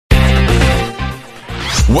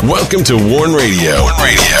Welcome to Warn Radio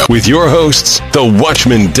with your hosts, the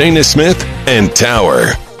Watchman Dana Smith and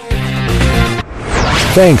Tower.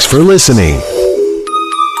 Thanks for listening.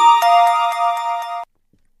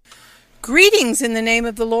 Greetings in the name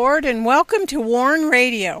of the Lord and welcome to Warn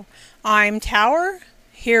Radio. I'm Tower,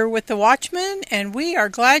 here with the Watchman, and we are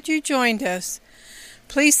glad you joined us.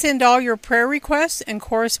 Please send all your prayer requests and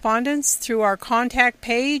correspondence through our contact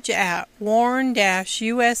page at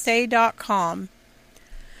warn-usa.com.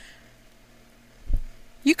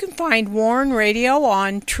 You can find Warn Radio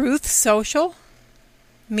on Truth Social,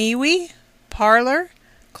 MeWe, Parler,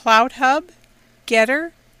 CloutHub,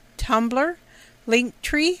 Getter, Tumblr,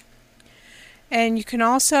 Linktree, and you can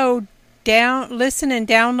also listen and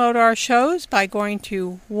download our shows by going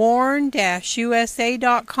to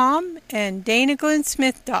warn-usa.com and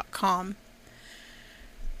danaglennsmith.com.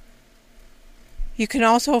 You can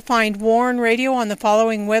also find Warn Radio on the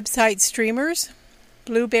following website streamers: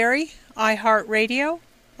 Blueberry, iHeartRadio,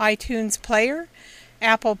 iTunes Player,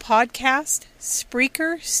 Apple Podcast,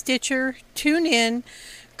 Spreaker, Stitcher, TuneIn,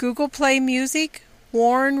 Google Play Music,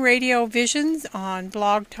 Warn Radio Visions on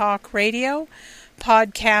Blog Talk Radio,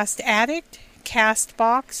 Podcast Addict,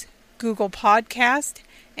 Castbox, Google Podcast,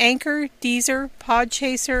 Anchor, Deezer,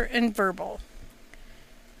 Podchaser, and Verbal.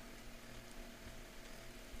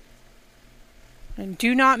 And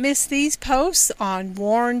do not miss these posts on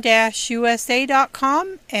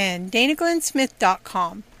warn-usa.com and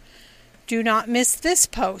danaglennsmith.com. Do not miss this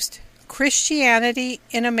post, Christianity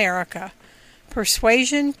in America,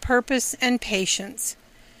 Persuasion, Purpose, and Patience.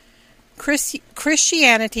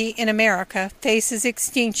 Christianity in America faces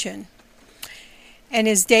extinction and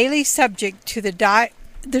is daily subject to the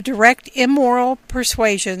direct immoral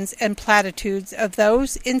persuasions and platitudes of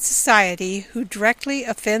those in society who directly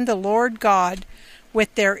offend the Lord God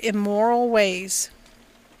with their immoral ways.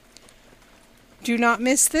 Do not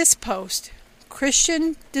miss this post,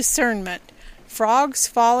 Christian Discernment, Frogs,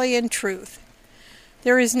 Folly, and Truth.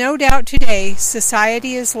 There is no doubt today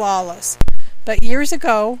society is lawless. But years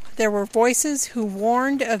ago, there were voices who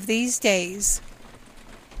warned of these days.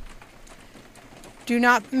 Do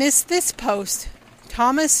not miss this post,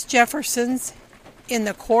 Thomas Jefferson's In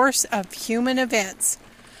the Course of Human Events.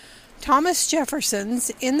 Thomas Jefferson's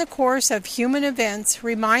In the Course of Human Events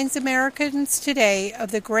reminds Americans today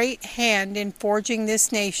of the great hand in forging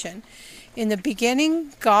this nation. In the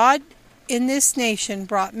beginning, God in this nation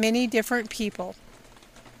brought many different people.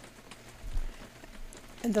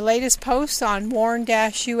 And the latest posts on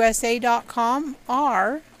warn-usa.com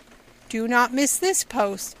are, do not miss this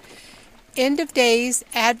post, End of Days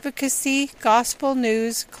Advocacy Gospel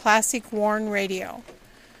News Classic Warn Radio.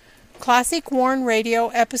 Classic Warn Radio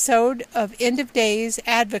episode of End of Days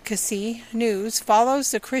Advocacy News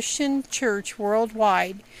follows the Christian Church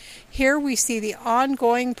worldwide. Here we see the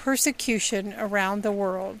ongoing persecution around the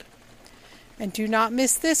world. And do not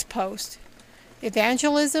miss this post,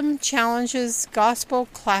 Evangelism Challenges Gospel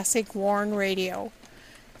Classic Warn Radio.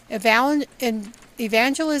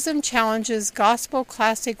 Evangelism Challenges Gospel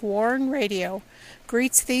Classic Warn Radio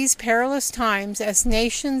greets these perilous times as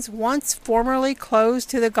nations once formerly closed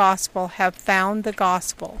to the gospel have found the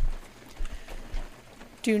gospel.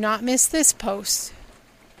 Do not miss this post.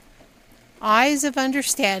 Eyes of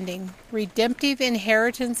Understanding, Redemptive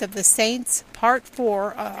Inheritance of the Saints, Part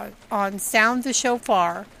 4 on Sound the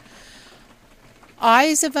Shofar.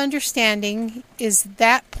 Eyes of understanding is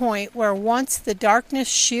that point where once the darkness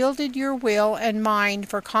shielded your will and mind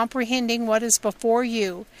for comprehending what is before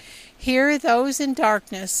you. Here those in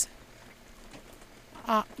darkness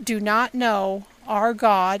do not know our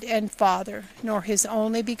God and Father, nor His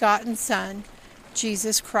only begotten Son,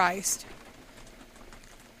 Jesus Christ.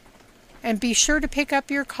 And be sure to pick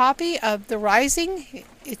up your copy of The Rising.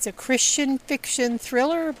 It's a Christian fiction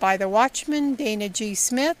thriller by the Watchman Dana G.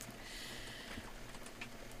 Smith.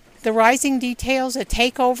 The Rising details a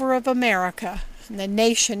takeover of America, and the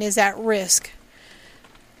nation is at risk.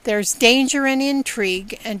 There's danger and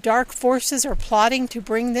intrigue, and dark forces are plotting to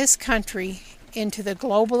bring this country into the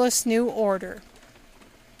globalist new order.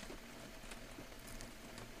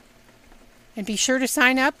 And be sure to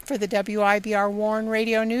sign up for the WIBR Warn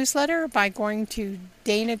Radio newsletter by going to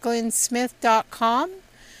danaglennsmith.com,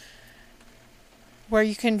 where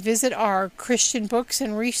you can visit our Christian books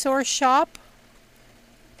and resource shop.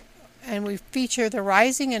 And we feature The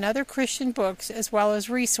Rising and other Christian books, as well as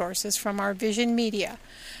resources from our Vision Media.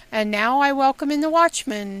 And now I welcome in the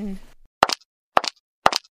Watchman.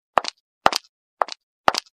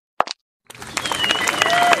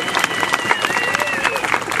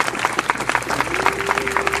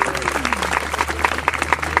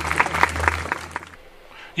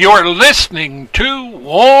 You're listening to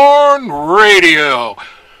Warn Radio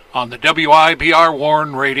on the WIBR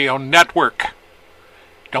Warn Radio Network.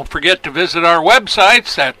 Don't forget to visit our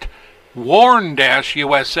websites at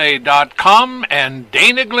warn-usa.com and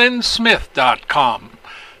danaglennsmith.com.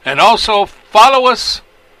 And also follow us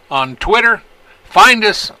on Twitter, find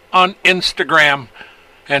us on Instagram,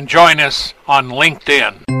 and join us on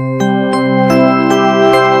LinkedIn.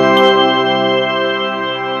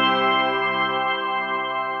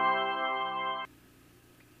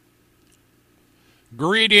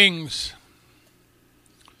 Greetings.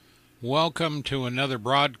 Welcome to another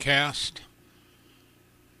broadcast.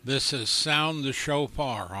 This is Sound the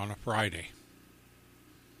Shofar on a Friday.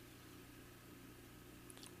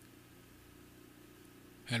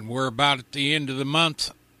 And we're about at the end of the month.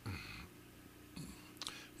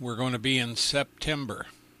 We're going to be in September.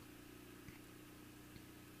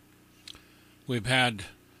 We've had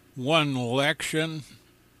one election,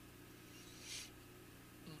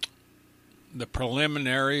 the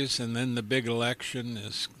preliminaries, and then the big election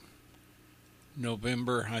is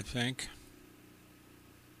November, I think.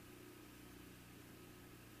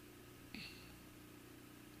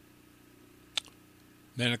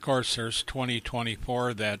 Then, of course, there's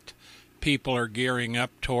 2024 that people are gearing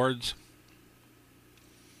up towards.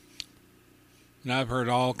 And I've heard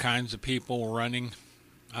all kinds of people running.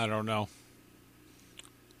 I don't know.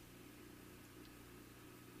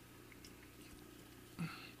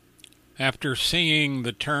 After seeing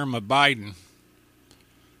the term of Biden,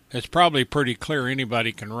 it's probably pretty clear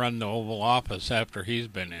anybody can run the Oval Office after he's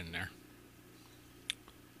been in there.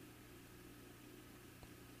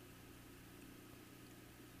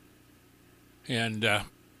 And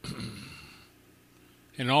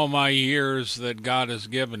in all my years that God has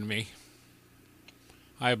given me,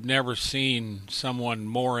 I've never seen someone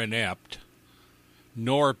more inept,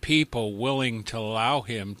 nor people willing to allow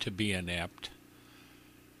him to be inept.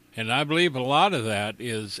 And I believe a lot of that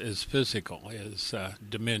is physical, is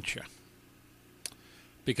dementia.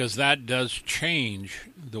 Because that does change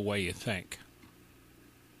the way you think.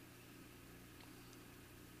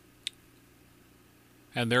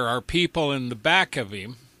 And there are people in the back of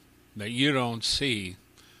him that you don't see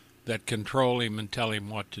that control him and tell him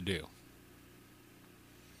what to do.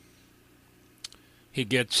 He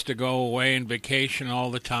gets to go away on vacation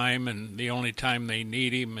all the time, and the only time they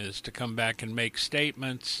need him is to come back and make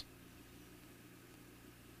statements,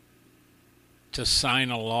 to sign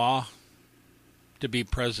a law, to be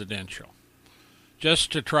presidential,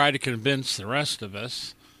 just to try to convince the rest of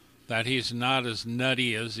us that he's not as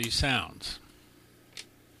nutty as he sounds.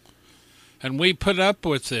 And we put up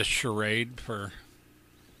with this charade for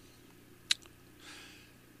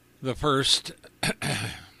the first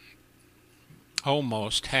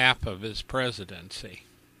almost half of his presidency.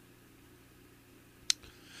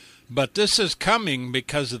 But this is coming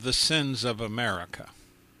because of the sins of America.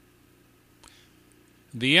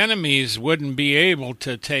 The enemies wouldn't be able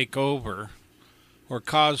to take over or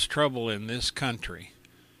cause trouble in this country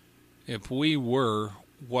if we were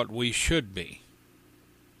what we should be.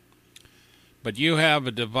 But you have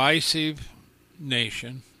a divisive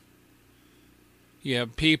nation. You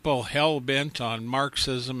have people hell-bent on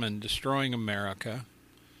Marxism and destroying America.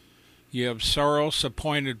 You have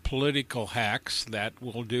Soros-appointed political hacks that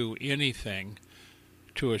will do anything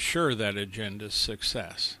to assure that agenda's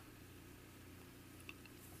success.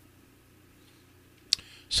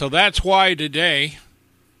 So that's why today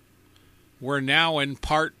we're now in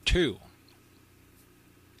part 2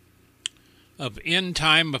 of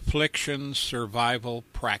end-time affliction survival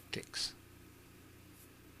practices.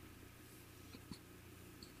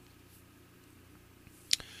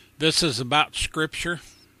 This is about Scripture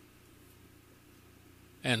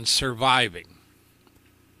and surviving.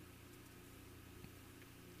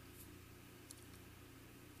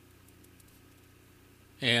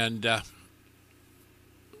 And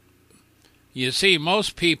you see,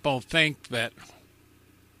 most people think that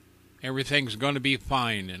everything's going to be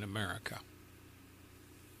fine in America.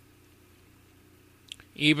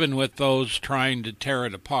 Even with those trying to tear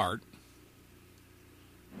it apart.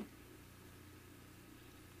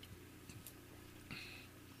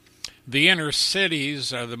 The inner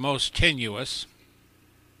cities are the most tenuous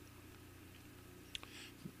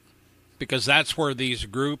because that's where these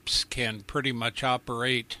groups can pretty much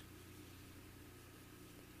operate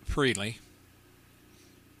freely.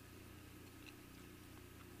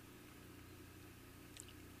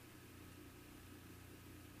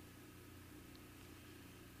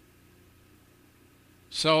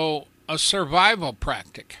 So, a survival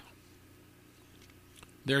practice.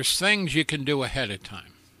 There's things you can do ahead of time.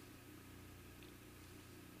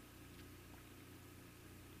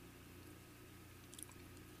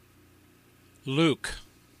 Luke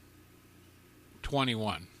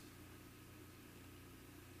 21,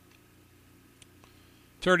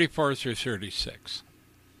 34 through 36.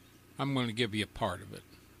 I'm going to give you a part of it.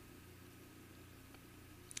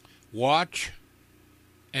 Watch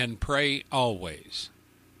and pray always.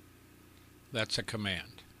 That's a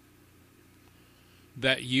command.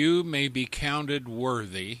 That you may be counted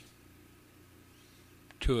worthy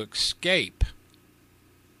to escape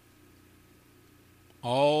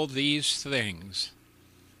all these things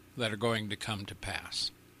that are going to come to pass.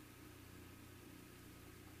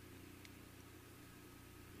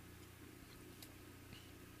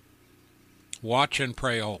 Watch and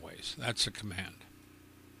pray always. That's a command.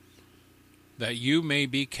 That you may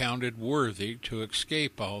be counted worthy to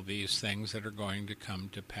escape all these things that are going to come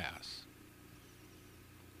to pass.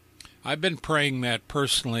 I've been praying that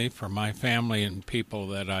personally for my family and people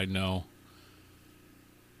that I know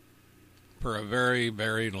for a very,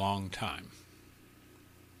 very long time.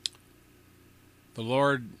 The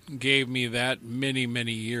Lord gave me that many,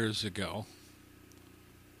 many years ago.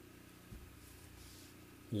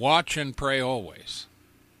 Watch and pray always.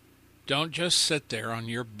 Don't just sit there on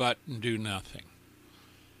your butt and do nothing.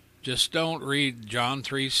 Just don't read John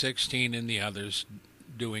 3:16 and the others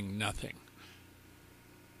doing nothing.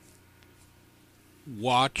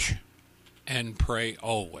 Watch and pray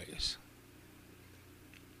always.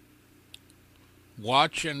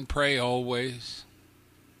 Watch and pray always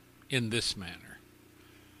in this manner.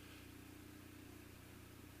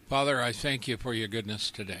 Father, I thank you for your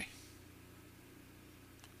goodness today,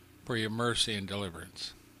 for your mercy and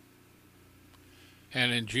deliverance.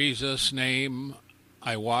 And in Jesus' name,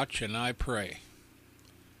 I watch and I pray.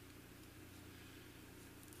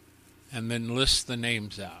 And then list the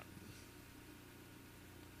names out.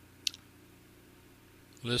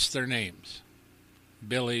 List their names.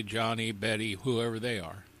 Billy, Johnny, Betty, whoever they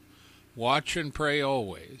are. Watch and pray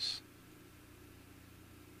always.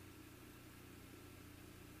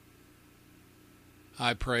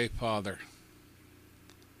 I pray, Father,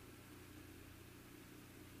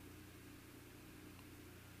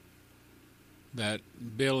 that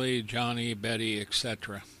Billy, Johnny, Betty,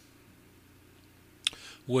 etc.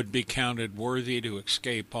 would be counted worthy to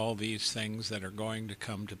escape all these things that are going to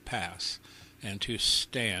come to pass and to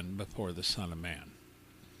stand before the Son of Man.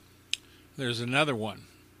 There's another one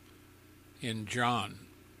in John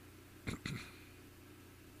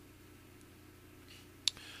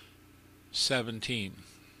 17,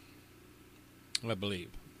 I believe.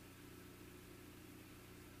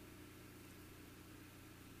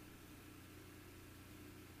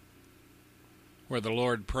 Where the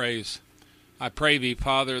Lord prays, I pray thee,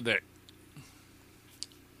 Father, that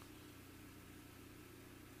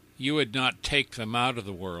you would not take them out of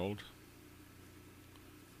the world,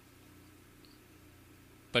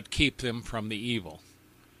 but keep them from the evil.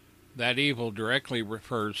 That evil directly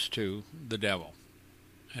refers to the devil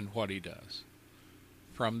and what he does.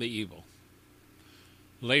 From the evil.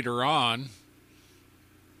 Later on,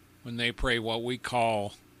 when they pray what we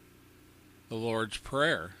call the Lord's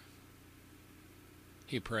Prayer,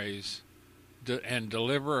 he prays, and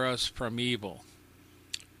deliver us from evil,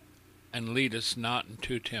 and lead us not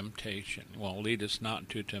into temptation. Well, lead us not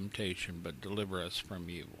into temptation, but deliver us from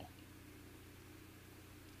evil.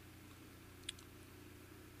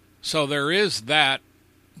 So there is that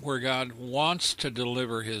where God wants to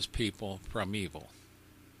deliver his people from evil.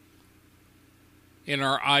 In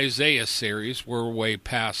our Isaiah series, we're way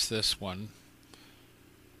past this one,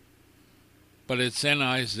 but it's in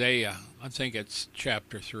Isaiah, I think it's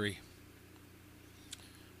chapter 3,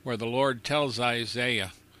 where the Lord tells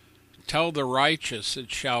Isaiah, tell the righteous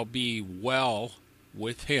it shall be well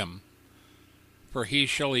with him, for he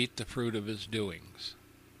shall eat the fruit of his doings.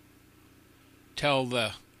 Tell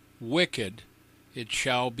the wicked it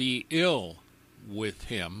shall be ill with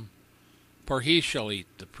him, for he shall eat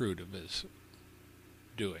the fruit of his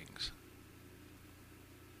doings.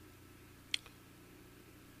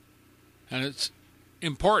 And it's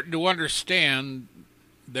important to understand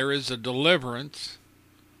there is a deliverance,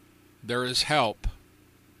 there is help,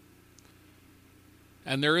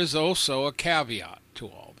 and there is also a caveat to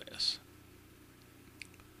all this.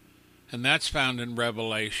 And that's found in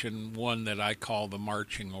Revelation, one that I call the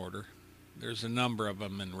marching order. There's a number of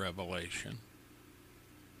them in Revelation.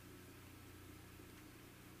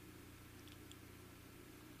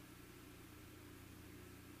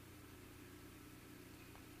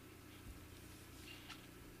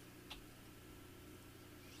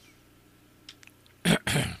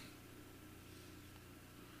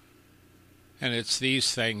 And it's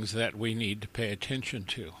these things that we need to pay attention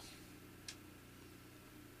to.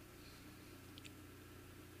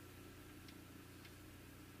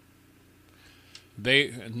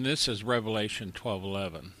 And this is Revelation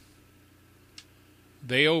 12:11.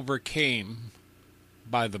 They overcame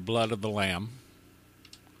by the blood of the Lamb,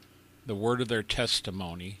 the word of their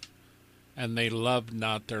testimony, and they loved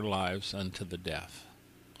not their lives unto the death.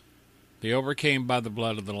 They overcame by the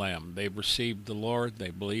blood of the Lamb. They've received the Lord.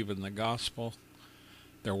 They believe in the gospel.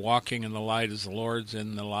 They're walking in the light as the Lord's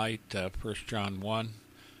in the light, 1 John 1.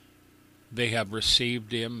 They have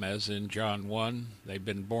received him, as in John 1. They've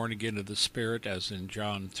been born again of the Spirit, as in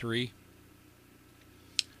John 3.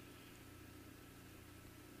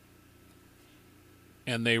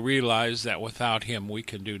 And they realize that without him we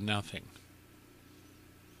can do nothing.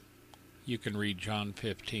 You can read John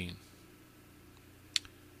 15.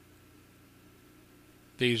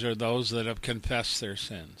 These are those that have confessed their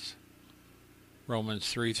sins. Romans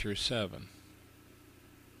 3 through 7.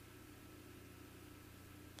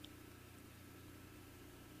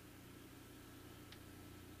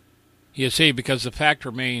 You see, because the fact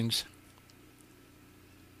remains,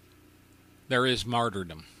 there is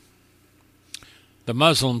martyrdom. The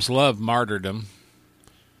Muslims love martyrdom,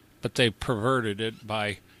 but they perverted it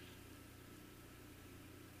by,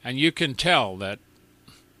 and you can tell that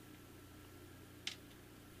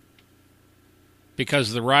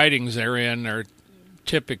because the writings therein are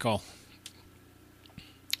typical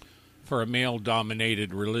for a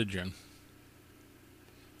male-dominated religion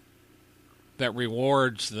that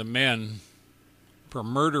rewards the men for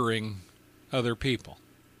murdering other people.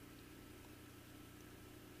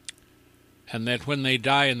 And that when they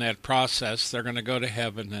die in that process, they're going to go to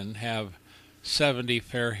heaven and have 70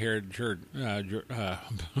 fair-haired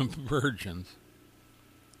virgins.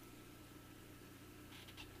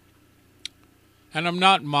 And I'm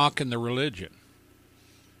not mocking the religion.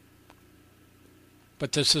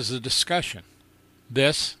 But this is a discussion.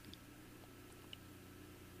 This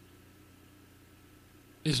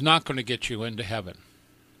is not going to get you into heaven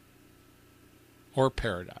or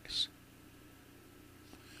paradise.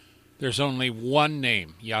 There's only one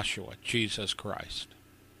name, Yeshua, Jesus Christ,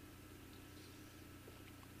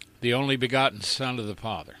 the only begotten Son of the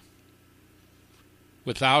Father.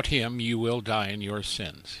 Without him, you will die in your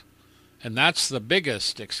sins. And that's the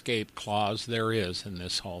biggest escape clause there is in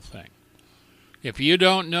this whole thing. If you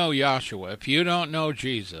don't know Yeshua, if you don't know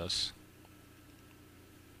Jesus,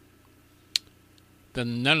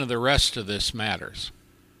 then none of the rest of this matters.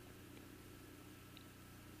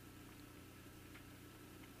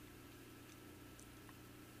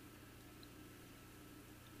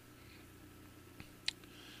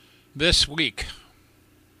 This week,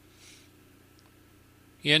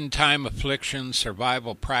 End Time Affliction,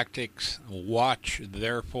 Survival Practices, Watch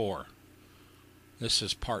Therefore. This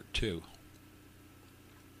is part 2.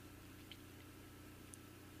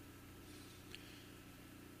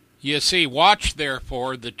 You see, watch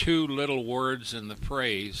therefore, the two little words in the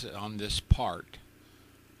phrase on this part,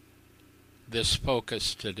 this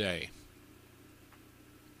focus today,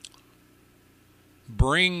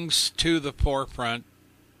 brings to the forefront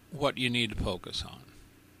what you need to focus on.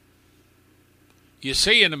 You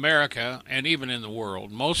see, in America, and even in the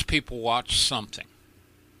world, most people watch something.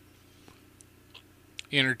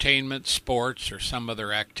 Entertainment, sports, or some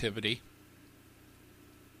other activity.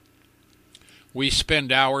 We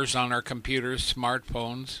spend hours on our computers,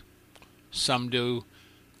 smartphones. Some do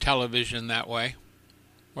television that way.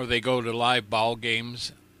 Or they go to live ball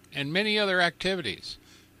games and many other activities.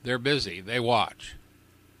 They're busy. They watch.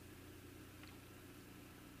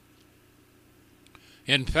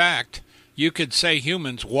 In fact, you could say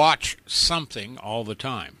humans watch something all the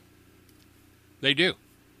time. They do.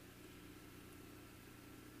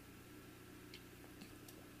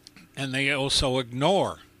 And they also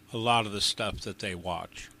ignore a lot of the stuff that they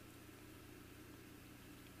watch.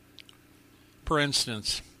 For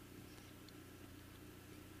instance,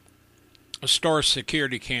 a store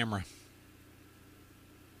security camera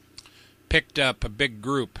picked up a big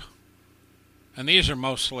group, and these are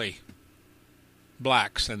mostly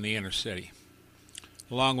blacks in the inner city,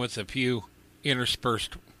 along with a few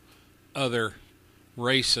interspersed other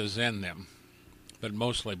races in them, but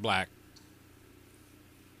mostly black.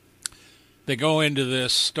 They go into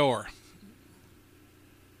this store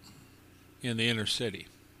in the inner city.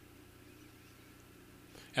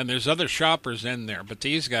 And there's other shoppers in there, but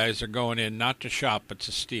these guys are going in not to shop, but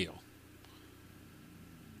to steal.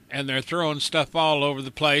 And they're throwing stuff all over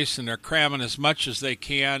the place, and they're cramming as much as they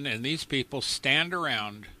can, and these people stand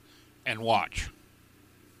around and watch.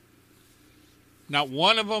 Not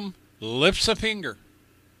one of them lifts a finger.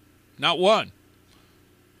 Not one.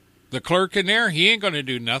 The clerk in there, he ain't going to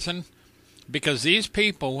do nothing. Because these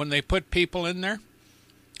people, when they put people in there,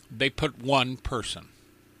 they put one person.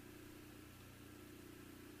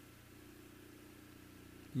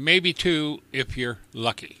 maybe 2 if you're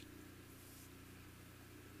lucky.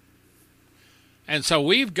 And so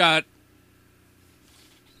we've got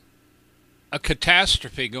a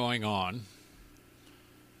catastrophe going on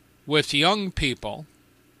with young people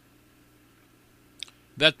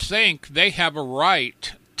that think they have a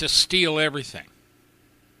right to steal everything.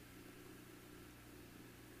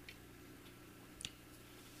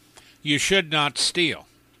 You should not steal.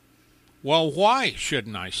 Well, why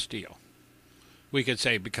shouldn't I steal? We could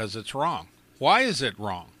say because it's wrong. Why is it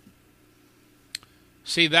wrong?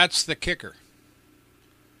 See, that's the kicker.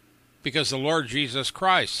 Because the Lord Jesus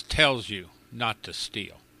Christ tells you not to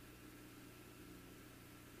steal.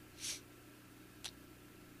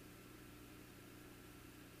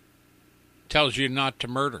 Tells you not to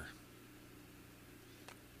murder.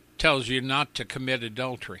 Tells you not to commit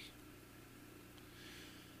adultery.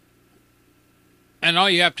 And all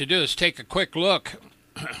you have to do is take a quick look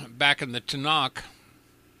back in the Tanakh.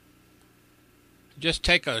 Just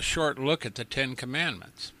take a short look at the 10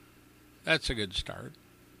 Commandments. That's a good start.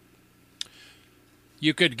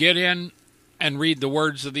 You could get in and read the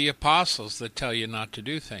words of the apostles that tell you not to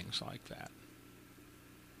do things like that.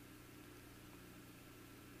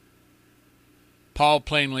 Paul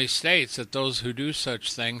plainly states that those who do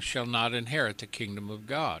such things shall not inherit the kingdom of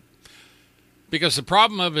God. Because the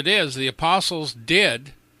problem of it is, the apostles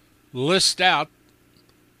did list out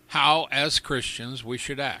how, as Christians, we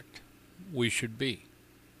should act, we should be.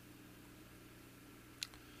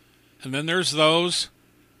 And then there's those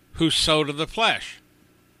who sow to the flesh,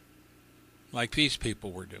 like these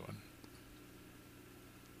people were doing.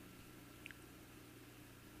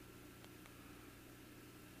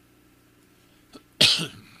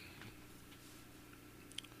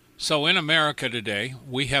 So in America today,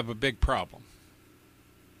 we have a big problem.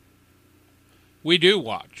 We do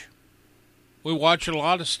watch. We watch a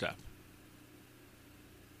lot of stuff.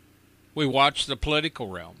 We watch the political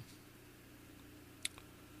realm.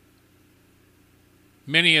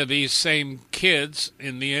 Many of these same kids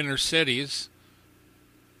in the inner cities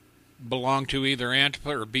belong to either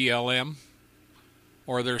Antifa or BLM,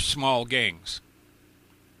 or they're small gangs.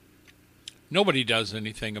 Nobody does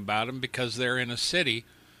anything about them because they're in a city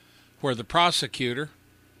where the prosecutor,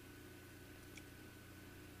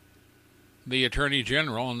 the attorney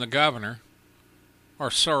general, and the governor are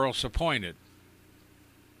Soros appointed.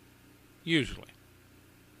 Usually.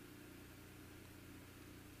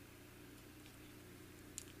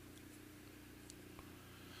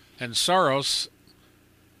 And Soros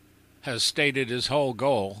has stated his whole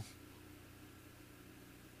goal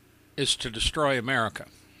is to destroy America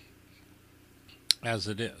as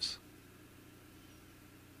it is.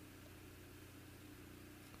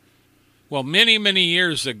 Well, many, many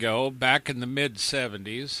years ago, back in the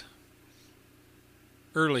mid-'70s,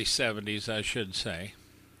 early 70s, I should say,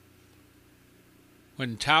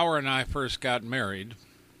 when Tower and I first got married,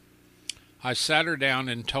 I sat her down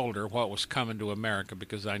and told her what was coming to America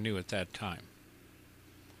because I knew at that time.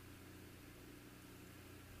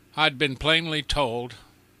 I'd been plainly told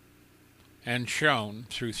and shown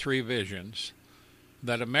through 3 visions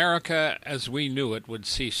that America as we knew it would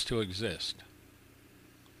cease to exist.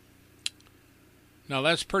 Now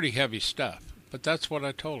that's pretty heavy stuff, but that's what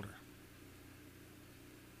I told her.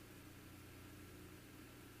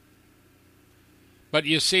 But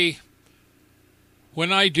you see,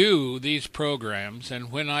 when I do these programs and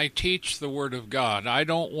when I teach the Word of God, I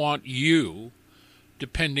don't want you,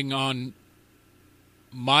 depending on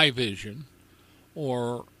my vision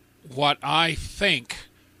or what I think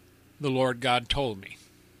the Lord God told me.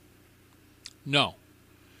 No.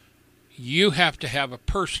 You have to have a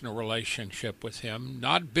personal relationship with Him,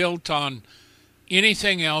 not built on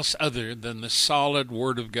anything else other than the solid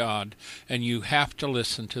Word of God, and you have to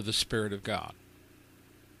listen to the Spirit of God.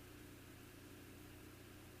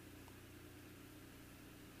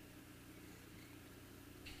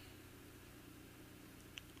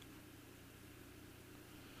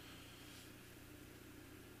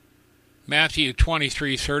 Matthew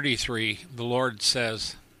 23:33, the Lord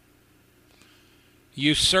says,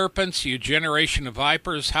 "You serpents, you generation of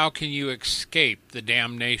vipers, how can you escape the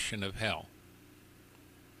damnation of hell?"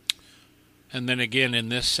 And then again in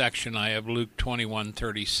this section I have Luke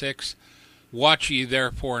 21:36, "Watch ye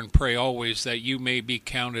therefore and pray always that you may be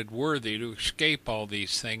counted worthy to escape all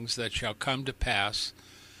these things that shall come to pass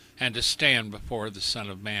and to stand before the Son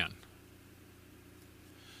of Man."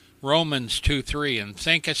 Romans 2:3, "And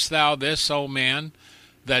thinkest thou this, O man,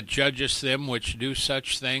 that judgest them which do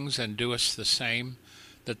such things, and doest the same,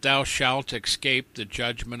 that thou shalt escape the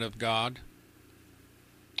judgment of God?"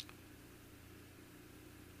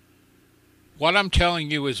 What I'm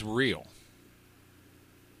telling you is real.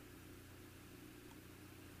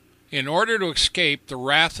 In order to escape the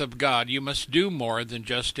wrath of God, you must do more than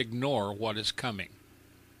just ignore what is coming.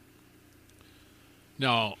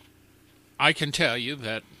 Now, I can tell you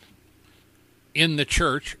that in the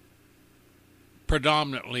church,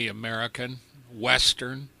 predominantly American,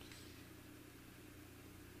 Western,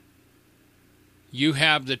 you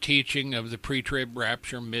have the teaching of the pre-trib,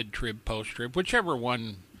 rapture, mid-trib, post-trib, whichever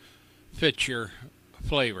one fits your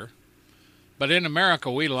flavor. But in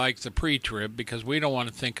America, we like the pre-trib because we don't want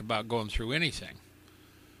to think about going through anything.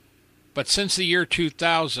 But since the year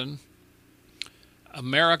 2000,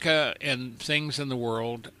 America and things in the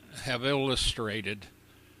world have illustrated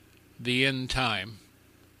the end time,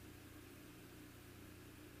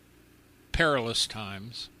 perilous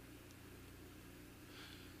times,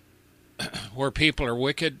 where people are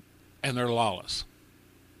wicked and they're lawless.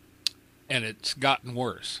 And it's gotten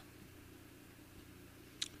worse.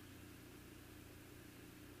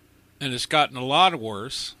 And it's gotten a lot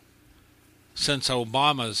worse since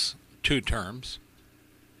Obama's 2 terms.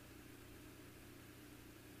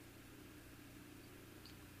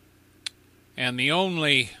 And the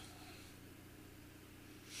only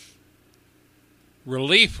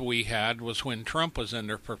relief we had was when Trump was in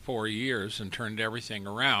there for 4 years and turned everything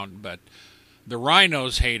around. But the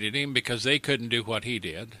rhinos hated him because they couldn't do what he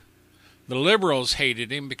did. The liberals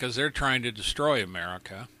hated him because they're trying to destroy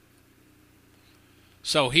America.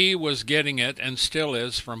 So he was getting it, and still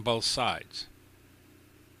is, from both sides.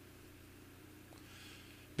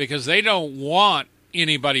 Because they don't want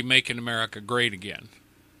anybody making America great again.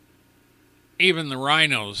 Even the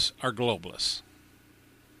rhinos are globalists.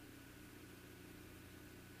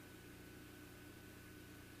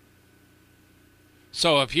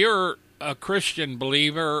 So if you're a Christian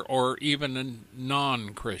believer or even a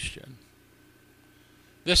non-Christian,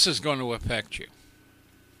 this is going to affect you.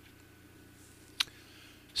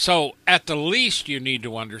 So, at the least, you need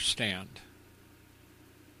to understand,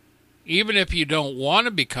 even if you don't want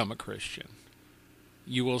to become a Christian,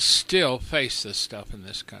 you will still face this stuff in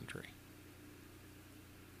this country.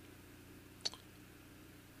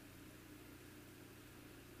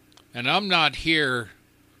 And I'm not here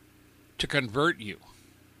to convert you.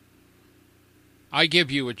 I give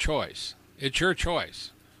you a choice. It's your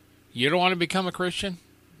choice. You don't want to become a Christian?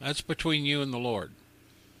 That's between you and the Lord.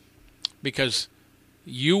 Because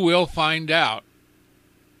you will find out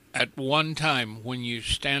at one time when you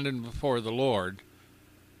stand before the Lord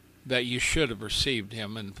that you should have received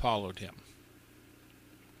him and followed him.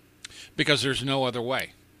 Because there's no other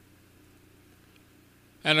way.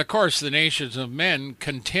 And of course the nations of men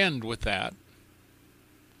contend with that.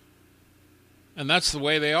 And that's the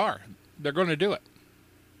way they are. They're going to do it.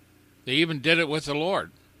 They even did it with the Lord.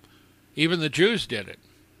 Even the Jews did it.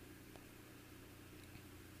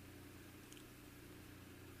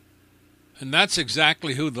 And that's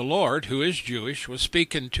exactly who the Lord, who is Jewish, was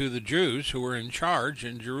speaking to the Jews who were in charge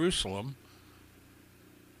in Jerusalem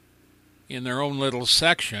in their own little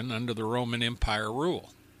section under the Roman Empire rule.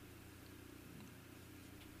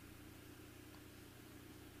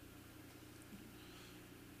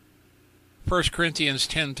 First Corinthians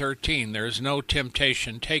 10:13, there is no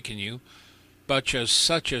temptation taken you, but just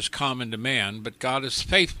such as common to man, but God is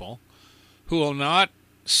faithful, who will not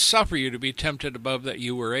suffer you to be tempted above that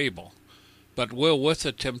you were able, but will with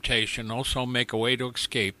the temptation also make a way to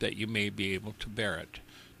escape that you may be able to bear it.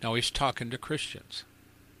 Now he's talking to Christians,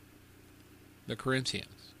 the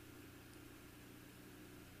Corinthians.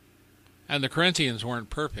 And the Corinthians weren't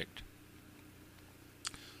perfect.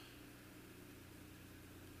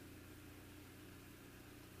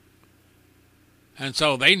 And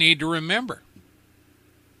so they need to remember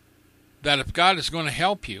that if God is going to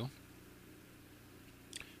help you,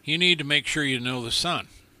 you need to make sure you know the Son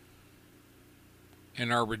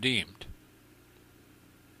and are redeemed.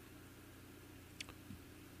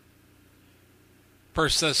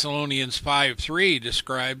 First Thessalonians 5:3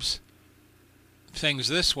 describes things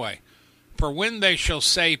this way. For when they shall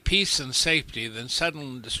say peace and safety, then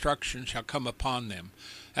sudden destruction shall come upon them,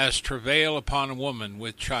 as travail upon a woman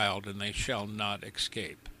with child, and they shall not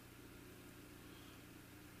escape.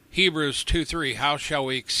 Hebrews 2:3, how shall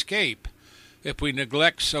we escape if we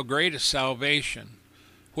neglect so great a salvation,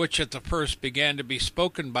 which at the first began to be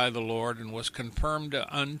spoken by the Lord, and was confirmed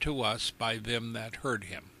unto us by them that heard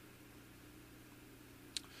him?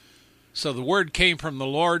 So the word came from the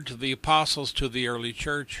Lord to the apostles, to the early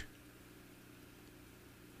church.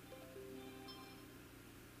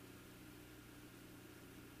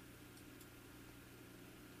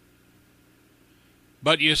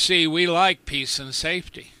 But you see, we like peace and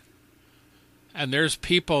safety. And there's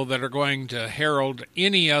people that are going to herald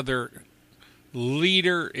any other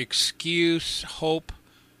leader, excuse, hope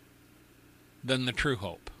than the true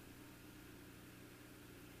hope.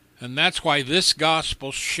 And that's why this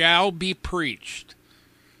gospel shall be preached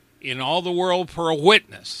in all the world for a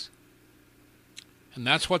witness. And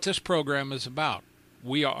that's what this program is about.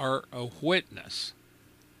 We are a witness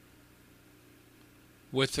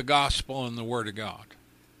with the gospel and the Word of God.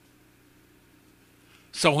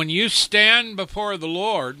 So when you stand before the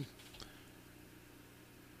Lord,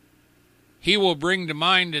 He will bring to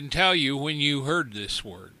mind and tell you when you heard this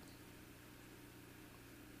word.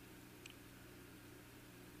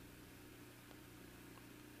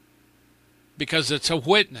 Because it's a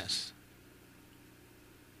witness.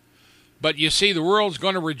 But you see, the world's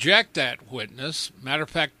going to reject that witness. Matter of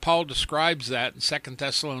fact, Paul describes that in 2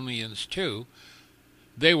 Thessalonians 2.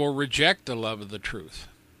 They will reject the love of the truth.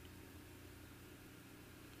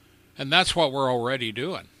 And that's what we're already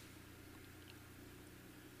doing.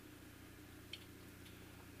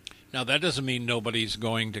 Now, that doesn't mean nobody's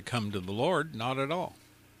going to come to the Lord. Not at all.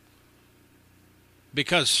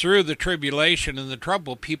 Because through the tribulation and the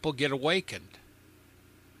trouble, people get awakened.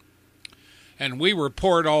 And we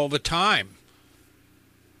report all the time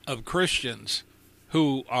of Christians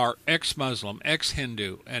who are ex-Muslim,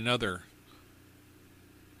 ex-Hindu, and other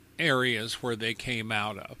areas where they came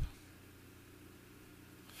out of.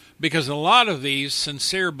 Because a lot of these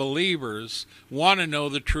sincere believers want to know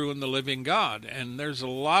the true and the living God. And there's a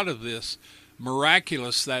lot of this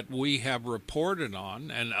miraculous that we have reported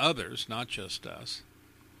on, and others, not just us,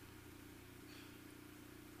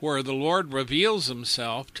 where the Lord reveals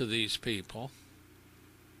Himself to these people,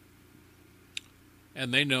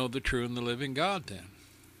 and they know the true and the living God then.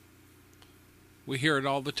 We hear it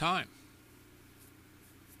all the time.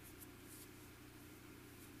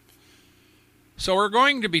 So we're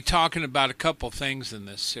going to be talking about a couple things in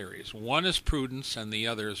this series. One is prudence and the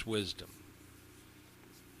other is wisdom.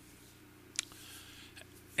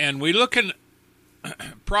 And we look in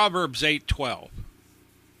Proverbs 8:12.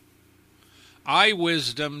 I,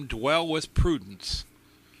 wisdom, dwell with prudence,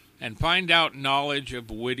 and find out knowledge of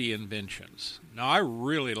witty inventions. Now, I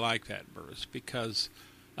really like that verse because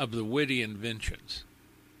of the witty inventions.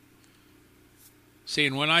 See,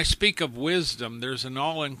 and when I speak of wisdom, there's an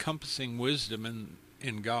all-encompassing wisdom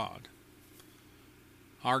in God.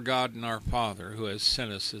 Our God and our Father, who has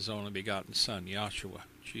sent us His only begotten Son, Yahshua,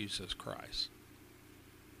 Jesus Christ.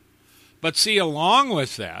 But see, along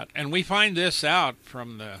with that, and we find this out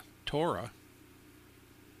from the Torah,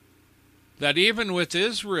 that even with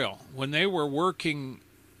Israel, when they were working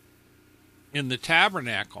in the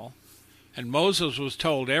tabernacle, and Moses was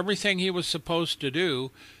told everything he was supposed to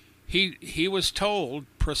do, he was told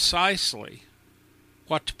precisely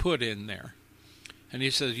what to put in there. And he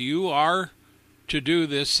says, you are to do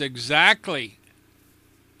this exactly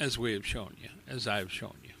as we have shown you, as I have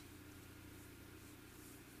shown you.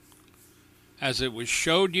 As it was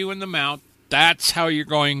showed you in the mount, that's how you're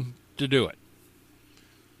going to do it.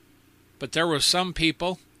 But there were some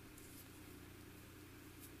people,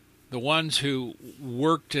 the ones who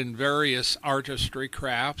worked in various artistry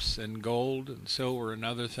crafts and gold and silver and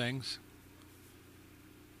other things,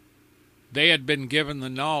 they had been given the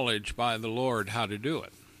knowledge by the Lord how to do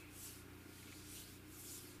it.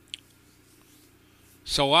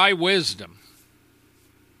 So I, wisdom,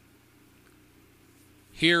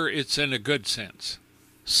 here it's in a good sense.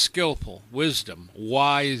 Skillful, wisdom,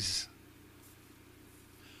 wise,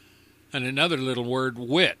 and another little word,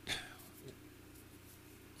 wit.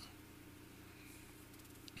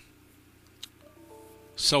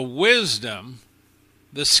 So wisdom,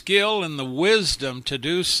 the skill and the wisdom to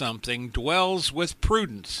do something, dwells with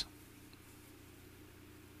prudence.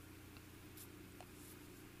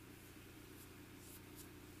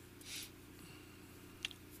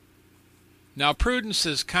 Now, prudence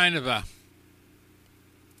is kind of a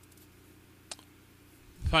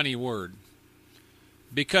funny word,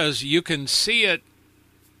 because you can see it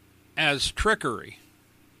as trickery.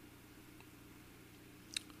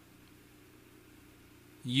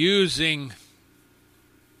 Using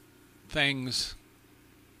things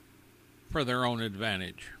for their own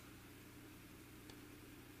advantage.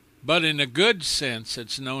 But in a good sense,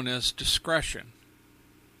 it's known as discretion,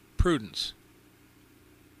 prudence,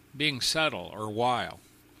 being subtle or wile,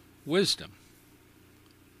 wisdom.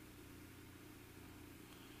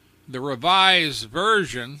 The Revised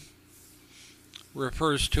Version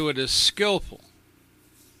refers to it as skillful.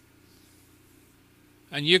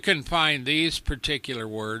 And you can find these particular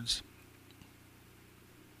words,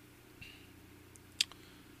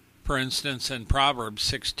 for instance, in Proverbs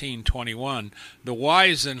 16:21, the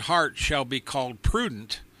wise in heart shall be called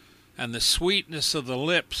prudent, and the sweetness of the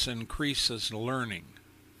lips increases learning.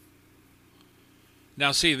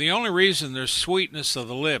 Now see, the only reason there's sweetness of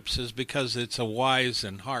the lips is because it's a wise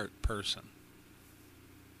in heart person.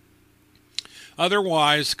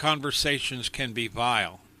 Otherwise, conversations can be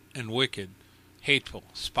vile and wicked, hateful,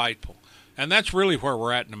 spiteful. And that's really where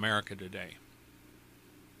we're at in America today.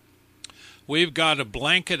 We've got a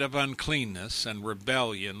blanket of uncleanness and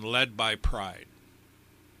rebellion led by pride.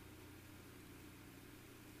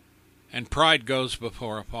 And pride goes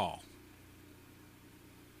before a fall.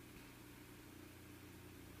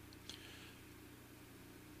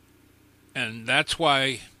 And that's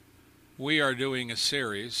why we are doing a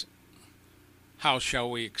series, How Shall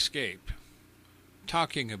We Escape?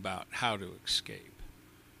 Talking about how to escape.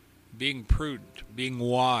 Being prudent, being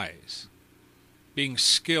wise, being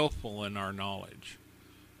skillful in our knowledge.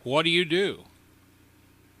 What do?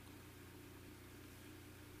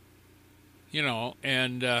 You know,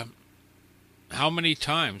 and how many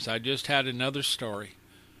times, I just had another story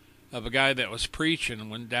of a guy that was preaching and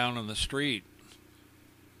went down on the street.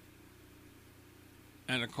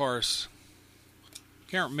 And of course,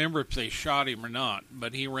 can't remember if they shot him or not,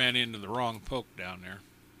 but he ran into the wrong folk down there.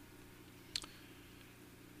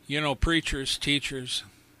 You know, preachers, teachers,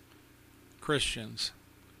 Christians,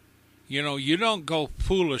 you know, you don't go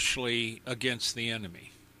foolishly against the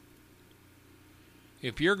enemy.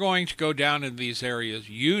 If you're going to go down in these areas,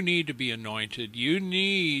 you need to be anointed. You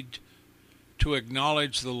need to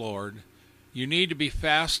acknowledge the Lord. You need to be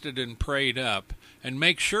fasted and prayed up. And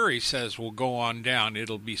make sure, he says, we'll go on down.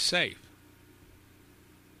 It'll be safe.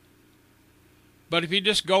 But if you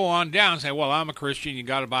just go on down and say, well, I'm a Christian, you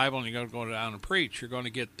got a Bible, and you're going to go down and preach, you're going to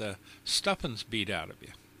get the stuffings beat out of you.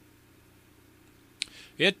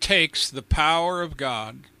 It takes the power of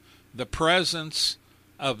God, the presence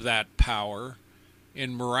of that power,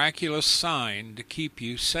 in miraculous sign to keep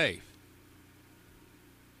you safe.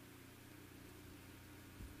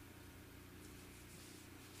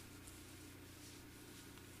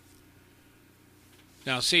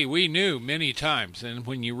 Now, see, we knew many times, and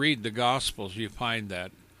when you read the Gospels, you find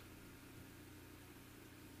that.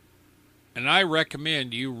 And I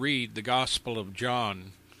recommend you read the Gospel of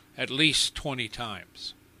John at least 20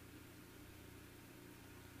 times.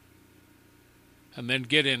 And then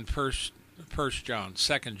get in First John,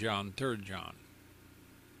 2 John, 3 John.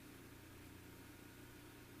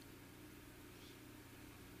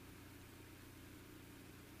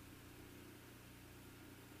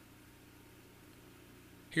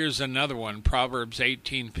 Here's another one, Proverbs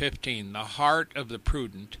 18:15. The heart of the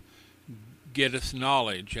prudent getteth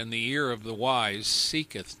knowledge, and the ear of the wise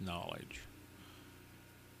seeketh knowledge.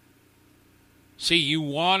 See, you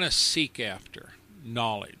want to seek after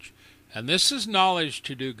knowledge. And this is knowledge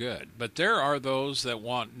to do good. But there are those that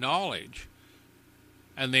want knowledge,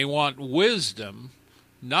 and they want wisdom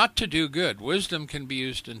not to do good. Wisdom can be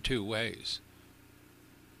used in two ways.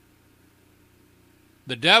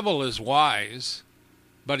 The devil is wise,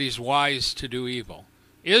 but he's wise to do evil.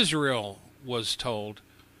 Israel was told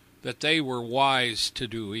that they were wise to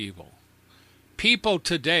do evil. People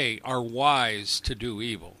today are wise to do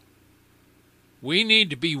evil. We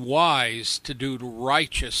need to be wise to do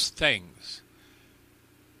righteous things,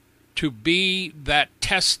 to be that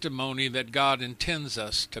testimony that God intends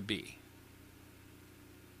us to be.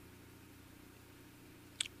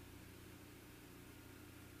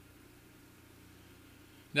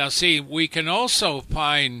 Now see, we can also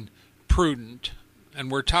find prudent, and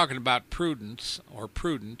we're talking about prudence or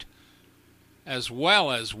prudent, as well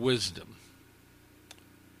as wisdom.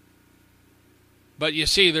 But you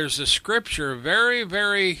see, there's a scripture very,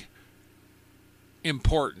 very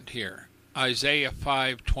important here. Isaiah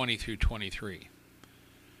 5:20 through 23.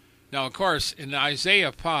 Now, of course, in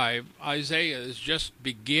Isaiah 5, Isaiah is just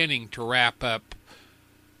beginning to wrap up,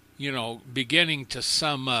 beginning to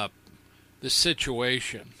sum up the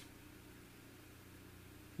situation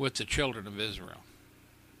with the children of Israel.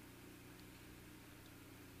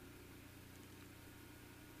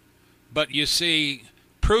 But you see,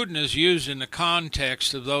 prudent is used in the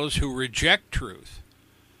context of those who reject truth,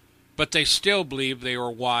 but they still believe they are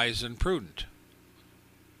wise and prudent.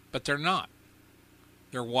 But they're not.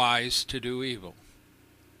 They're wise to do evil.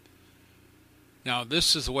 Now,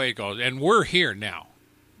 this is the way it goes. And we're here now.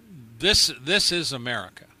 This is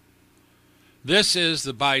America. This is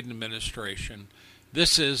the Biden administration.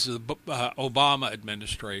 This is the Obama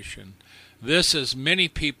administration. This is many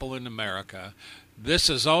people in America. This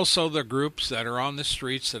is also the groups that are on the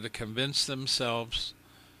streets that have convinced themselves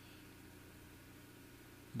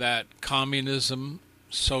that communism,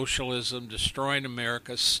 socialism, destroying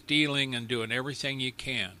America, stealing and doing everything you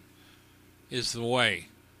can is the way.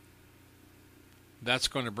 That's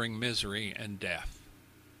going to bring misery and death.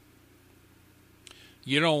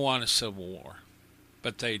 You don't want a civil war,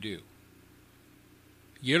 but they do.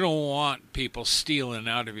 You don't want people stealing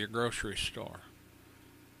out of your grocery store.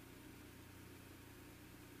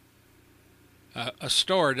 A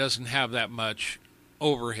store doesn't have that much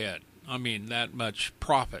overhead. I mean, that much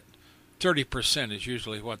profit. 30% is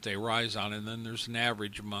usually what they rise on, and then there's an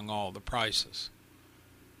average among all the prices.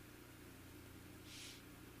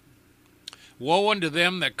 Woe unto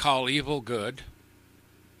them that call evil good,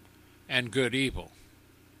 and good evil,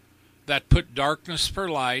 that put darkness for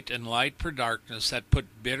light, and light for darkness, that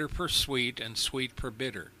put bitter for sweet, and sweet for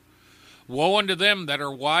bitter. Woe unto them that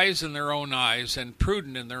are wise in their own eyes, and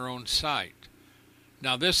prudent in their own sight.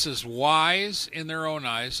 Now this is wise in their own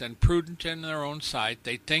eyes and prudent in their own sight.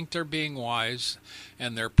 They think they're being wise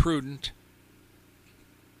and they're prudent.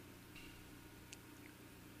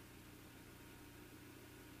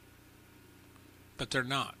 But they're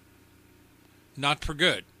not. Not for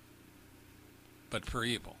good, but for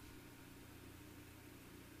evil.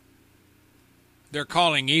 They're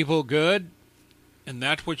calling evil good and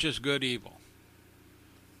that which is good evil.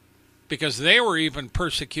 Because they were even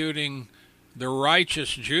persecuting the righteous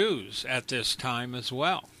Jews at this time as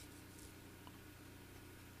well,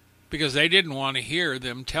 because they didn't want to hear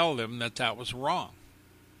them tell them that that was wrong.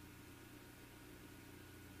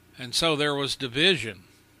 And so there was division.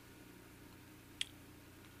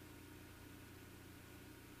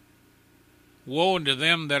 Woe unto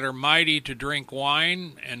them that are mighty to drink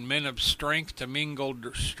wine, and men of strength to mingle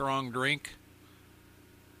strong drink.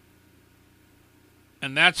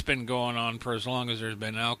 And that's been going on for as long as there's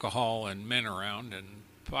been alcohol and men around and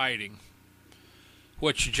fighting,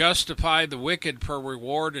 which justify the wicked for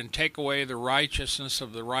reward and take away the righteousness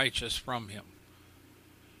of the righteous from him.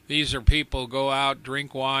 These are people who go out,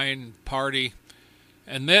 drink wine, party,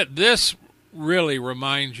 and this really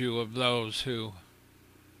reminds you of those who,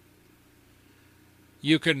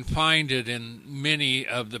 you can find it in many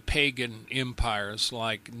of the pagan empires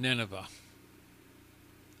like Nineveh,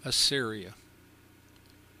 Assyria,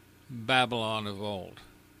 Babylon of old,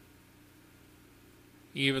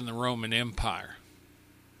 even the Roman Empire.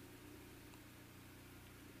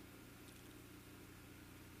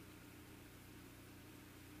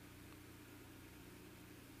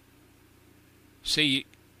 See,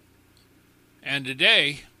 and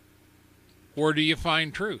today, where do you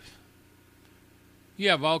find truth? You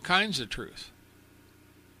have all kinds of truth.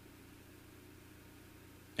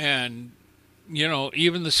 And, you know,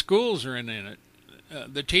 even the schools are in it.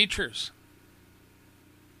 The teachers.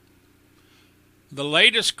 The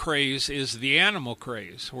latest craze is the animal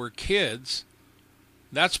craze, where kids,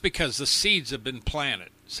 that's because the seeds have been planted.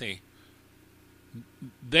 See,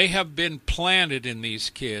 they have been planted in these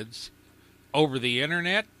kids over the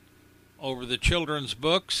internet, over the children's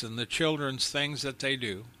books and the children's things that they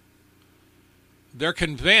do. They're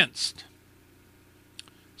convinced.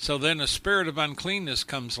 So then a spirit of uncleanness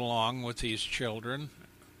comes along with these children,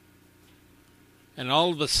 and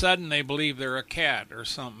all of a sudden they believe they're a cat or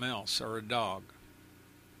something else or a dog.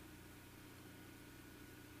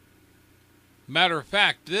 Matter of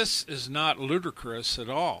fact, this is not ludicrous at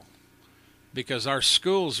all, because our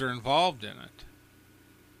schools are involved in it.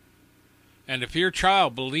 And if your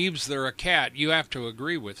child believes they're a cat, you have to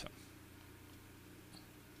agree with them.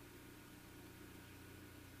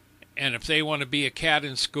 And if they want to be a cat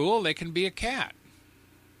in school, they can be a cat.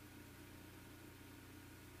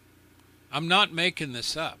 I'm not making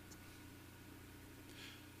this up.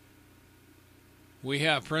 We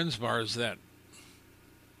have friends of ours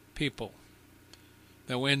people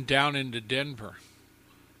that went down into Denver,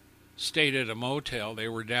 stayed at a motel. They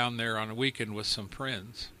were down there on a weekend with some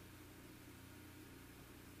friends.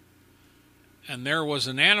 And there was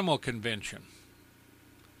an animal convention.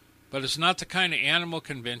 But it's not the kind of animal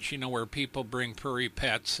convention, where people bring furry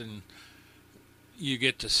pets and you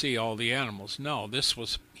get to see all the animals. No, this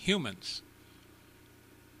was humans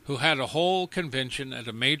who had a whole convention at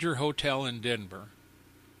a major hotel in Denver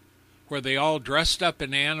where they all dressed up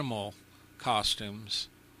in animal costumes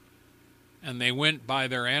and they went by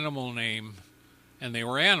their animal name and they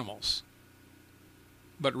were animals.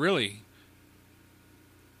 But really,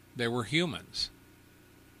 they were humans.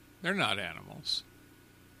 They're not animals.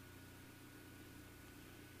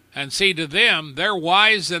 And see, to them, they're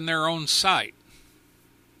wise in their own sight,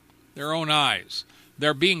 their own eyes.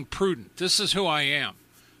 They're being prudent. This is who I am.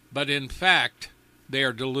 But in fact, they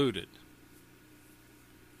are deluded.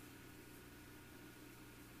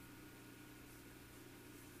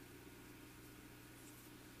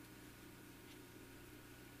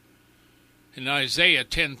 In Isaiah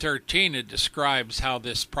 10:13, it describes how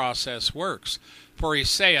this process works. For he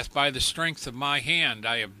saith, by the strength of my hand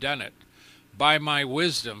I have done it. by my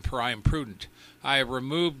wisdom, for I am prudent. I have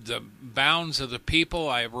removed the bounds of the people,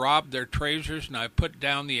 I have robbed their treasures, and I have put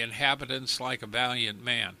down the inhabitants like a valiant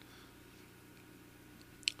man.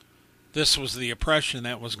 This was the oppression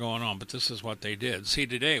that was going on, but this is what they did. See,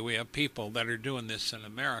 today we have people that are doing this in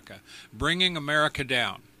America, bringing America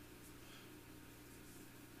down.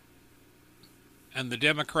 And the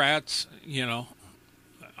Democrats,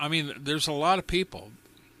 there's a lot of people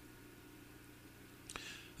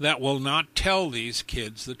that will not tell these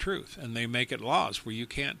kids the truth, and they make it laws where you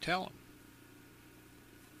can't tell them.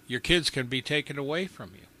 Your kids can be taken away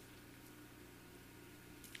from you.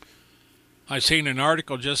 I seen an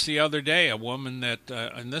article just the other day, a woman that,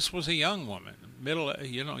 and this was a young woman,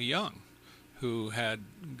 young, who had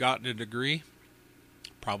gotten a degree,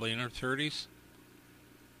 probably in her 30s.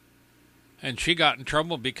 And she got in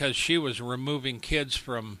trouble because she was removing kids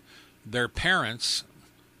from their parents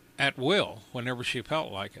at will whenever she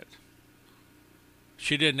felt like it.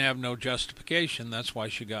 She didn't have no justification. That's why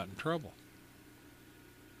she got in trouble.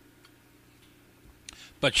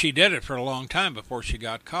 But she did it for a long time before she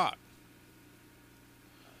got caught.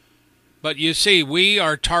 But you see, we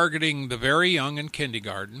are targeting the very young in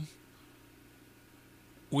kindergarten.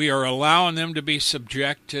 We are allowing them to be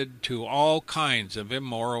subjected to all kinds of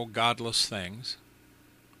immoral, godless things.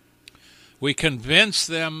 We convince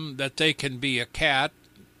them that they can be a cat.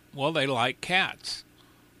 Well, they like cats.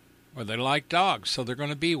 Or they like dogs, so they're going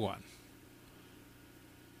to be one.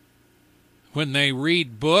 When they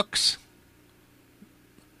read books,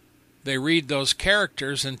 they read those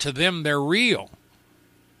characters, and to them they're real.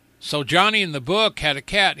 So Johnny in the book had a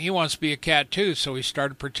cat, and he wants to be a cat too, so he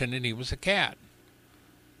started pretending he was a cat.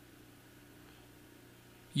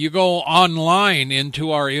 You go online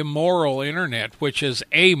into our immoral internet, which is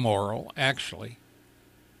amoral, actually.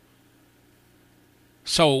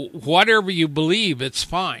 So whatever you believe, it's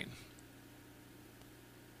fine.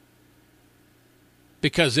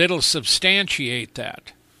 Because it'll substantiate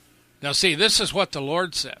that. Now see, this is what the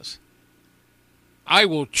Lord says. I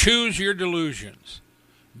will choose your delusions.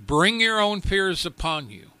 Bring your own fears upon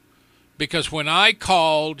you. Because when I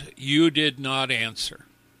called, you did not answer.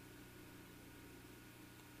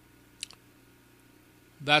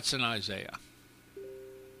 That's in Isaiah.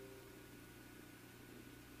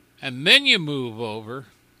 And then you move over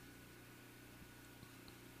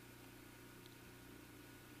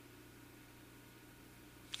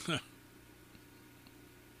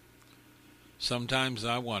sometimes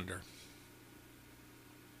I wonder.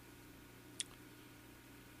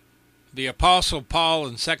 The Apostle Paul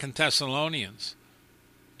in 2 Thessalonians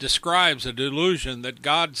describes a delusion that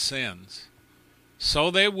God sends.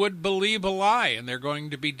 So they would believe a lie, and they're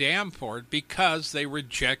going to be damned for it because they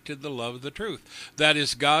rejected the love of the truth. That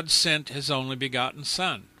is, God sent his only begotten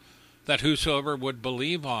Son, that whosoever would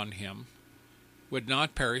believe on him would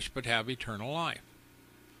not perish but have eternal life.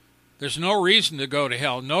 There's no reason to go to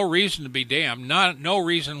hell, no reason to be damned, no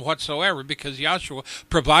reason whatsoever, because Yahshua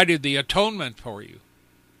provided the atonement for you.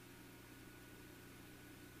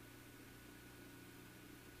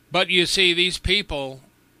 But you see, these people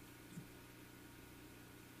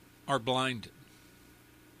are blinded.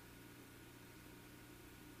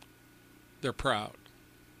 They're proud.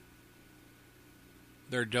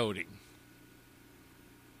 They're doting.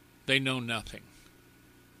 They know nothing.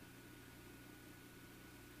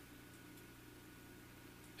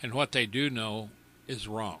 And what they do know is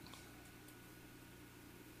wrong.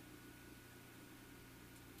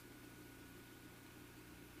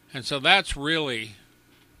 And so that's really,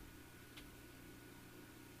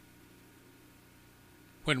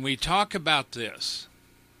 when we talk about this,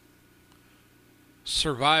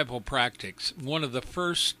 survival practice, one of the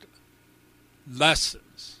first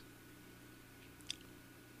lessons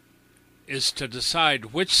is to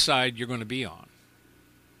decide which side you're going to be on.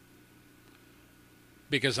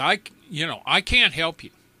 Because I can't help you.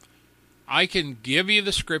 I can give you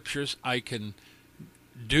the scriptures. I can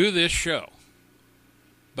do this show.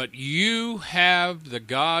 But you have the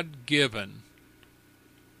God-given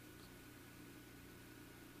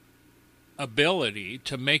ability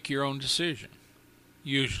to make your own decision,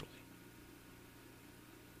 usually.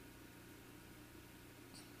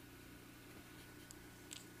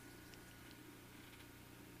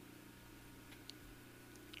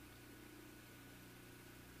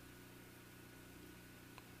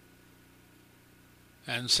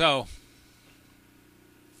 And so,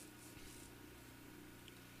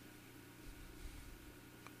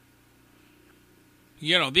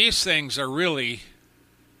 these things are really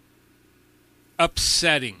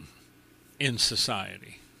upsetting in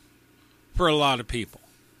society for a lot of people.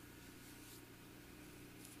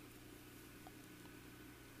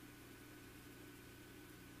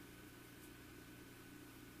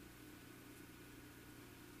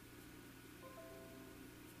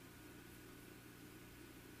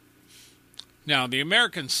 Now, the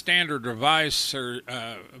American Standard Revised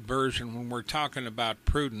Version, when we're talking about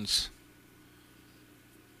prudence,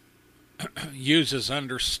 uses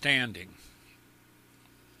understanding.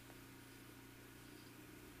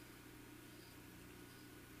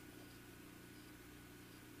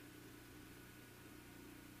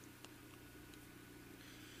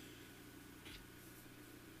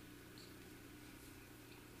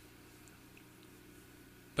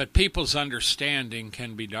 But people's understanding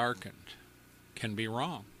can be darkened, can be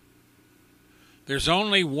wrong. There's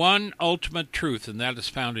only one ultimate truth, and that is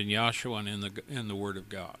found in Yahshua and in the Word of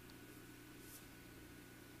God.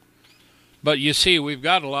 But you see, we've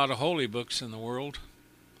got a lot of holy books in the world.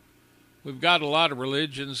 We've got a lot of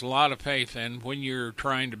religions, a lot of faith, and when you're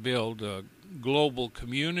trying to build a global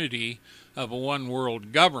community of a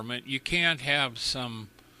one-world government, you can't have some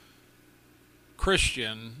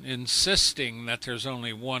Christian insisting that there's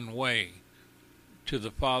only one way to the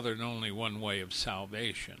Father and only one way of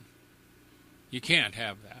salvation. You can't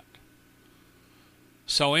have that.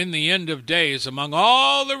 So in the end of days, among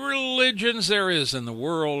all the religions there is in the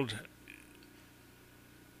world,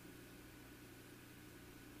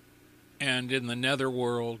 and in the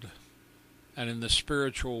netherworld, and in the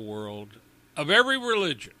spiritual world, of every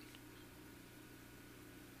religion,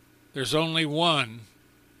 there's only one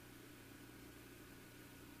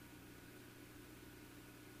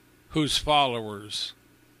whose followers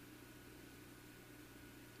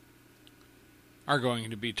are going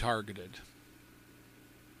to be targeted.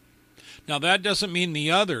 Now, that doesn't mean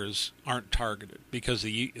the others aren't targeted, because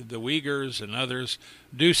the Uyghurs and others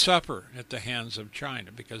do suffer at the hands of China,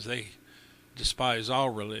 because they despise all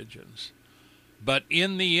religions. But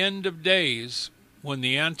in the end of days, when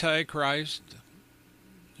the Antichrist,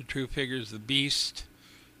 the true figure is the beast,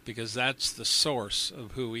 because that's the source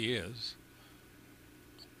of who he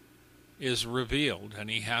is revealed,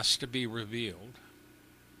 and he has to be revealed.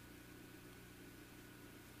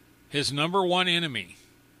 His number one enemy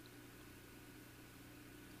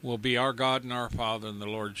will be our God and our Father and the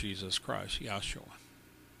Lord Jesus Christ, Yahshua.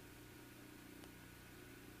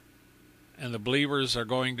 And the believers are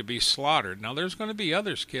going to be slaughtered. Now, there's going to be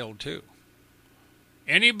others killed too.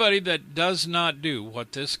 Anybody that does not do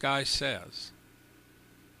what this guy says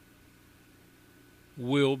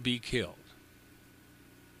will be killed.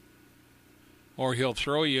 Or he'll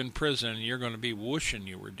throw you in prison and you're going to be wishing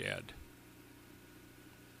you were dead.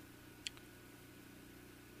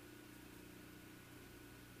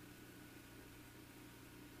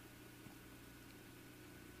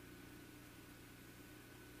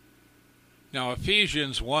 Now,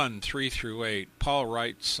 Ephesians 1, 3 through 8, Paul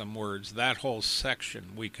writes some words. That whole section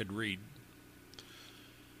we could read.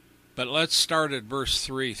 But let's start at verse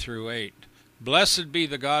 3 through 8. Blessed be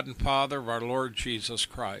the God and Father of our Lord Jesus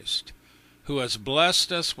Christ, who has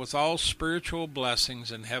blessed us with all spiritual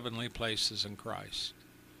blessings in heavenly places in Christ.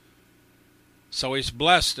 So he's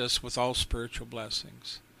blessed us with all spiritual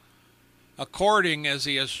blessings, according as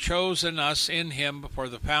he has chosen us in him before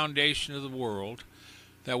the foundation of the world,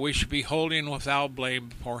 that we should be holy and without blame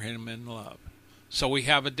before him in love. So we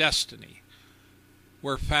have a destiny.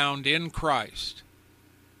 We're found in Christ.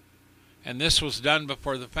 And this was done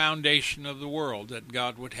before the foundation of the world, that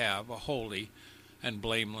God would have a holy and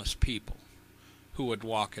blameless people who would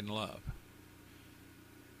walk in love.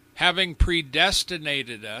 Having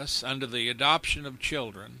predestinated us unto the adoption of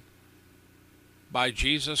children by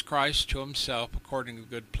Jesus Christ to himself, according to the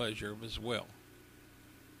good pleasure of his will.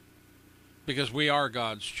 Because we are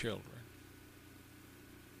God's children.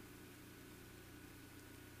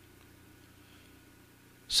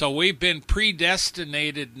 So we've been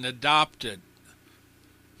predestinated and adopted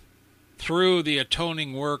through the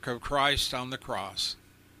atoning work of Christ on the cross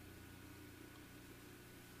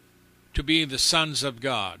to be the sons of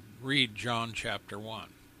God. Read John chapter 1.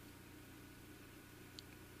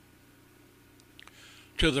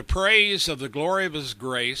 To the praise of the glory of his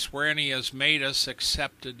grace, wherein he has made us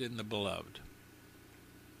accepted in the beloved.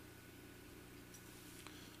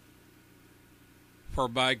 For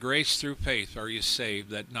by grace through faith are you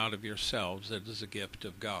saved, that not of yourselves, it is a gift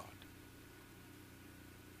of God.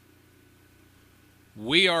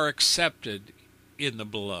 We are accepted in the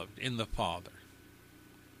beloved, in the Father,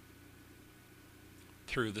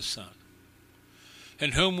 through the Son,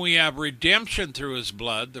 in whom we have redemption through his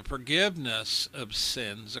blood, the forgiveness of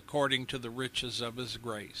sins, according to the riches of his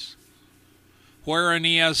grace, wherein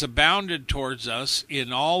he has abounded towards us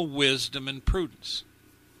in all wisdom and prudence.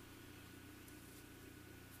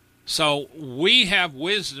 So we have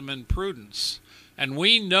wisdom and prudence, and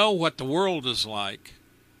we know what the world is like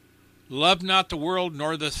Love not the world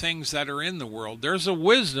nor the things that are in the world. There's a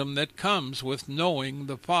wisdom that comes with knowing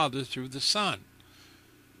the Father through the Son.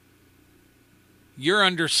 Your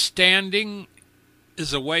understanding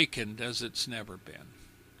is awakened as it's never been.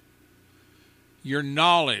 Your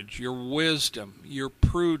knowledge, your wisdom, your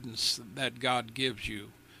prudence that God gives you.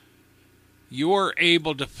 You are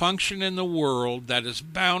able to function in the world that is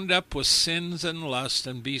bound up with sins and lust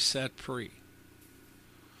and be set free.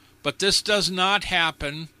 But this does not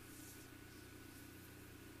happen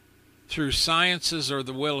through sciences or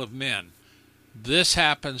the will of men. This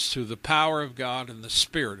happens through the power of God and the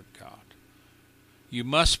Spirit of God. You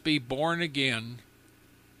must be born again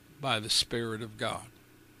by the Spirit of God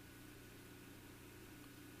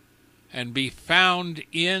and be found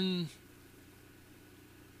in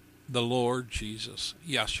the Lord Jesus,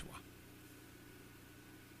 Yeshua.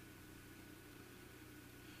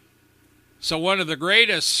 So one of the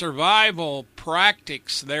greatest survival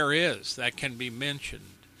practices there is that can be mentioned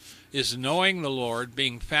is knowing the Lord,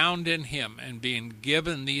 being found in Him, and being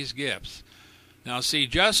given these gifts. Now see,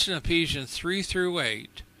 just in Ephesians 3 through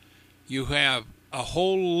 8, you have a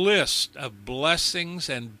whole list of blessings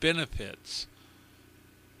and benefits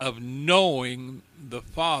of knowing the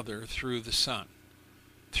Father through the Son,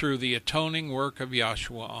 through the atoning work of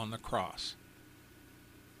Yeshua on the cross.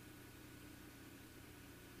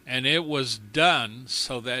 And it was done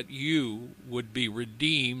so that you would be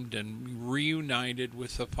redeemed and reunited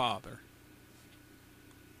with the Father.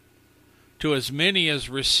 To as many as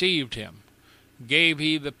received Him, gave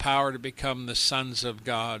He the power to become the sons of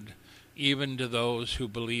God, even to those who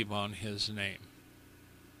believe on His name.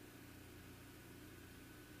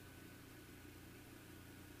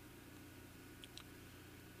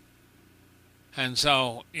 And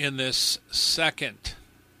so, in this second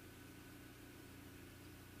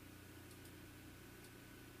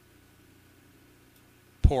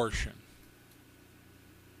portion,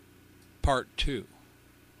 part 2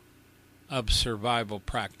 of survival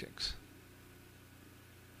practice,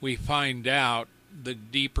 we find out the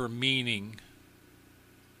deeper meaning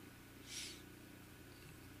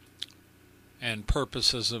and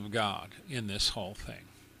purposes of God in this whole thing.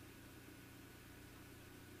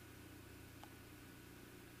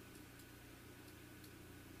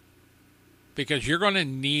 Because you're going to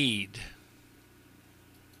need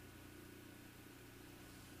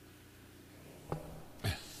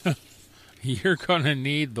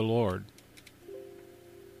the Lord.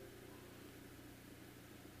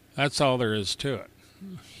 That's all there is to it.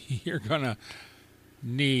 You're going to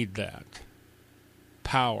need that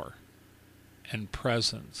power and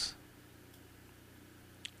presence.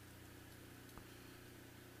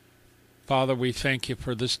 Father, we thank You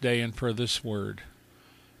for this day and for this word.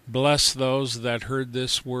 Bless those that heard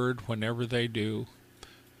this word whenever they do.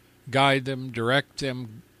 Guide them, direct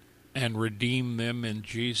them, and redeem them in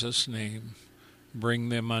Jesus' name. Bring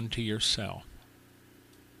them unto Yourself.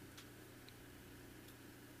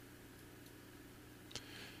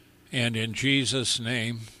 And in Jesus'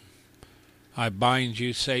 name, I bind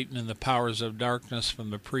you, Satan, and the powers of darkness from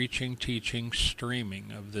the preaching, teaching,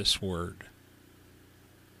 streaming of this word.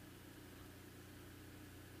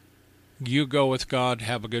 You go with God.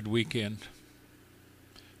 Have a good weekend.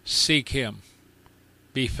 Seek Him.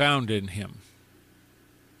 Be found in Him.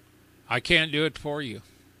 I can't do it for you.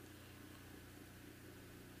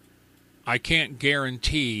 I can't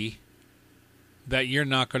guarantee that you're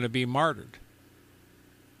not going to be martyred.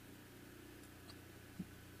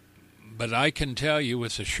 But I can tell you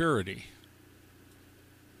with a surety,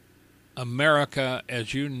 America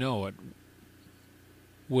as you know it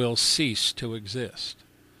will cease to exist.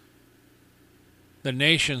 The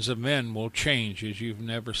nations of men will change as you've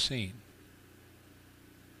never seen.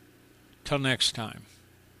 Till next time,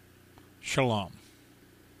 Shalom.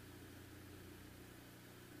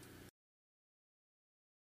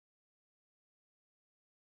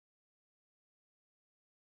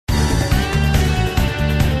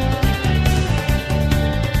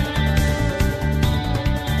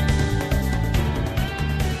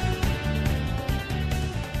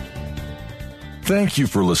 Thank you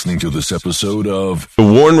for listening to this episode of The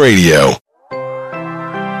Warn Radio.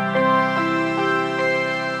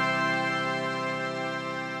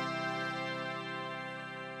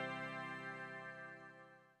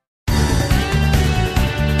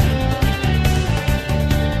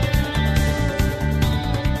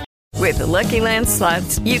 With the Lucky Land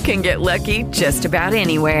Slots, you can get lucky just about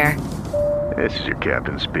anywhere. This is your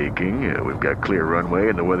captain speaking. We've got clear runway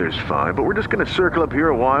and the weather's fine, but we're just going to circle up here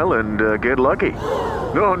a while and get lucky.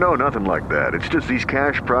 No, nothing like that. It's just these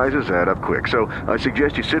cash prizes add up quick. So I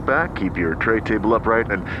suggest you sit back, keep your tray table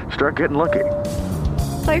upright, and start getting lucky.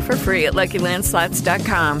 Play for free at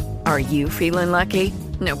LuckyLandSlots.com. Are you feeling lucky?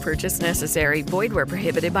 No purchase necessary. Void where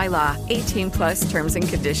prohibited by law. 18 plus terms and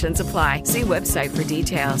conditions apply. See website for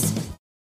details.